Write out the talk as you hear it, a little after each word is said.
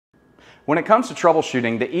When it comes to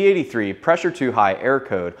troubleshooting the E-83 pressure too high air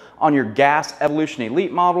code on your gas Evolution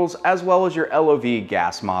Elite models as well as your LOV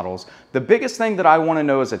gas models, the biggest thing that I want to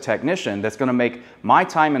know as a technician that's going to make my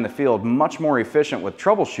time in the field much more efficient with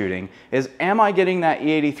troubleshooting is, am I getting that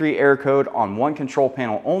E-83 air code on one control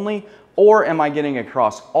panel only, or am I getting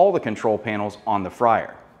across all the control panels on the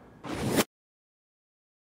fryer?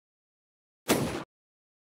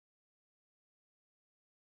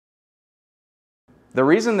 The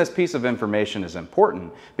reason this piece of information is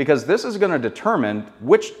important because this is going to determine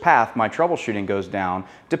which path my troubleshooting goes down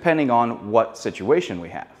depending on what situation we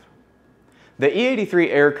have. The E-83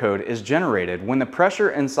 air code is generated when the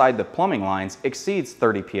pressure inside the plumbing lines exceeds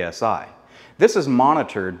 30 psi. This is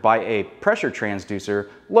monitored by a pressure transducer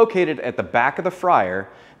located at the back of the fryer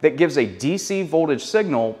that gives a DC voltage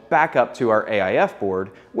signal back up to our AIF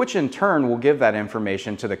board, which in turn will give that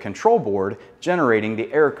information to the control board generating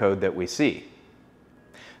the air code that we see.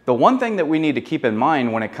 The one thing that we need to keep in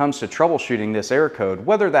mind when it comes to troubleshooting this air code,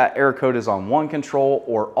 whether that air code is on one control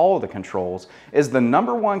or all of the controls, is the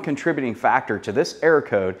number one contributing factor to this air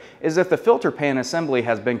code is if the filter pan assembly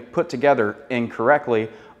has been put together incorrectly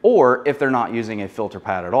or if they're not using a filter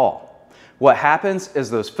pad at all. What happens is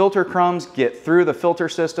those filter crumbs get through the filter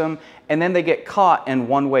system and then they get caught in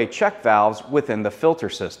one-way check valves within the filter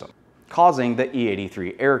system, causing the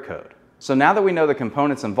E-83 air code. So now that we know the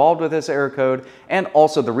components involved with this air code and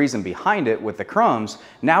also the reason behind it with the crumbs,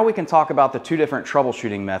 now we can talk about the two different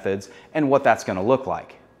troubleshooting methods and what that's going to look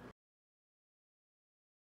like.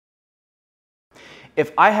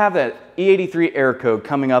 If I have that E-83 air code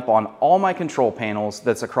coming up on all my control panels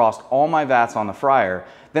that's across all my vats on the fryer,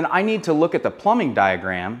 then I need to look at the plumbing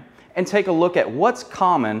diagram and take a look at what's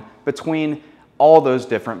common between all those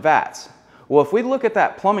different vats. Well, if we look at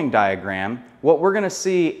that plumbing diagram, what we're going to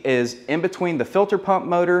see is in between the filter pump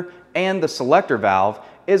motor and the selector valve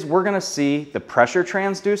is we're going to see the pressure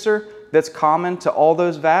transducer that's common to all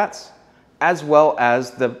those vats, as well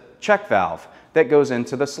as the check valve that goes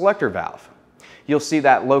into the selector valve. You'll see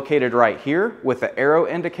that located right here with the arrow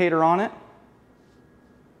indicator on it.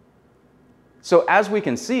 So as we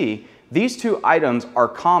can see, these two items are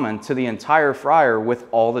common to the entire fryer with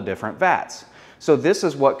all the different vats. So this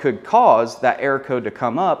is what could cause that air code to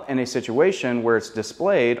come up in a situation where it's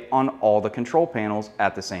displayed on all the control panels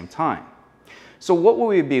at the same time. So what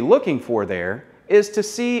we would be looking for there is to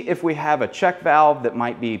see if we have a check valve that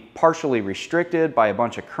might be partially restricted by a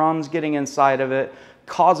bunch of crumbs getting inside of it,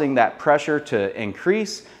 causing that pressure to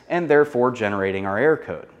increase and therefore generating our air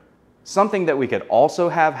code. Something that we could also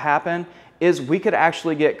have happen is we could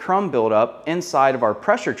actually get crumb buildup inside of our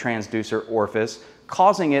pressure transducer orifice,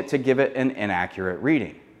 causing it to give it an inaccurate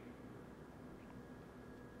reading.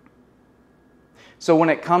 So when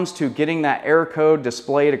it comes to getting that air code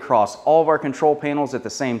displayed across all of our control panels at the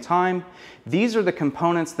same time, these are the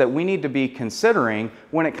components that we need to be considering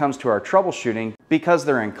when it comes to our troubleshooting because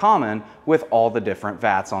they're in common with all the different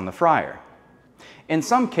vats on the fryer. In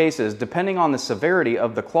some cases, depending on the severity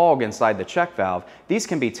of the clog inside the check valve, these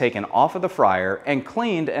can be taken off of the fryer and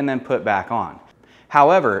cleaned and then put back on.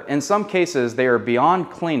 However, in some cases, they are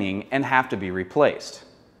beyond cleaning and have to be replaced.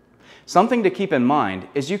 Something to keep in mind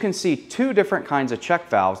is you can see two different kinds of check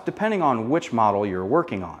valves depending on which model you're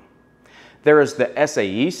working on. There is the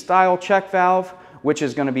SAE style check valve, which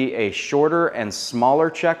is going to be a shorter and smaller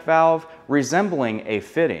check valve resembling a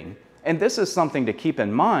fitting. And this is something to keep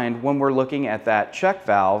in mind when we're looking at that check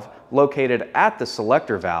valve located at the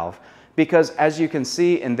selector valve, because as you can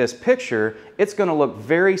see in this picture, it's going to look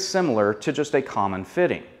very similar to just a common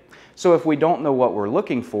fitting. So if we don't know what we're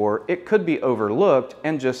looking for, it could be overlooked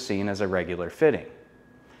and just seen as a regular fitting.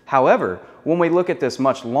 However, when we look at this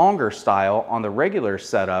much longer style on the regular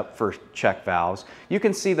setup for check valves, you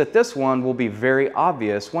can see that this one will be very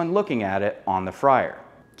obvious when looking at it on the fryer.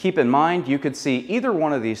 Keep in mind, you could see either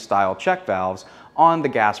one of these style check valves on the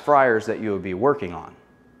gas fryers that you would be working on.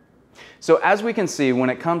 So as we can see, when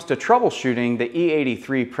it comes to troubleshooting the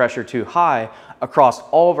E-83 pressure too high across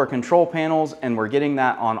all of our control panels, and we're getting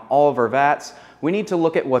that on all of our vats, we need to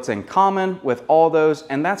look at what's in common with all those,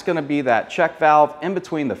 and that's going to be that check valve in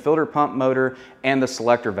between the filter pump motor and the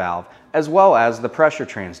selector valve, as well as the pressure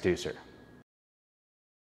transducer.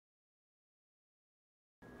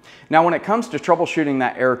 Now when it comes to troubleshooting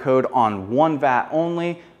that air code on one vat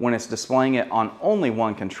only, when it's displaying it on only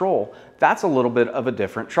one control, that's a little bit of a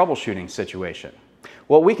different troubleshooting situation.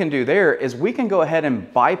 What we can do there is we can go ahead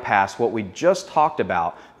and bypass what we just talked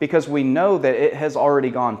about because we know that it has already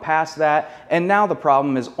gone past that and now the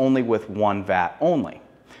problem is only with one vat only.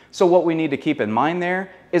 So what we need to keep in mind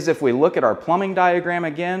there is if we look at our plumbing diagram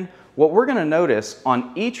again, what we're going to notice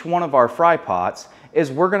on each one of our fry pots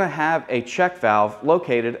is we're going to have a check valve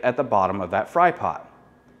located at the bottom of that fry pot.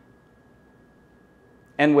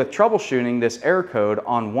 And with troubleshooting this error code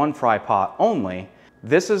on one fry pot only,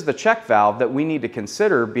 this is the check valve that we need to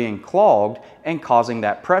consider being clogged and causing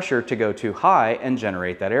that pressure to go too high and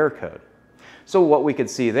generate that error code. So what we could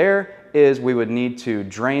see there is we would need to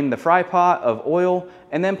drain the fry pot of oil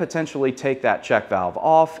and then potentially take that check valve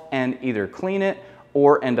off and either clean it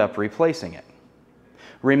or end up replacing it.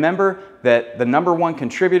 Remember that the number one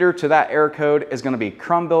contributor to that error code is going to be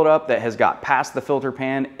crumb buildup that has got past the filter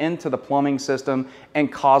pan into the plumbing system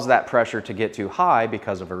and caused that pressure to get too high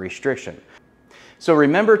because of a restriction. So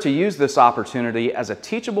remember to use this opportunity as a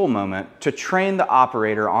teachable moment to train the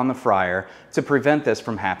operator on the fryer to prevent this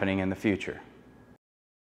from happening in the future.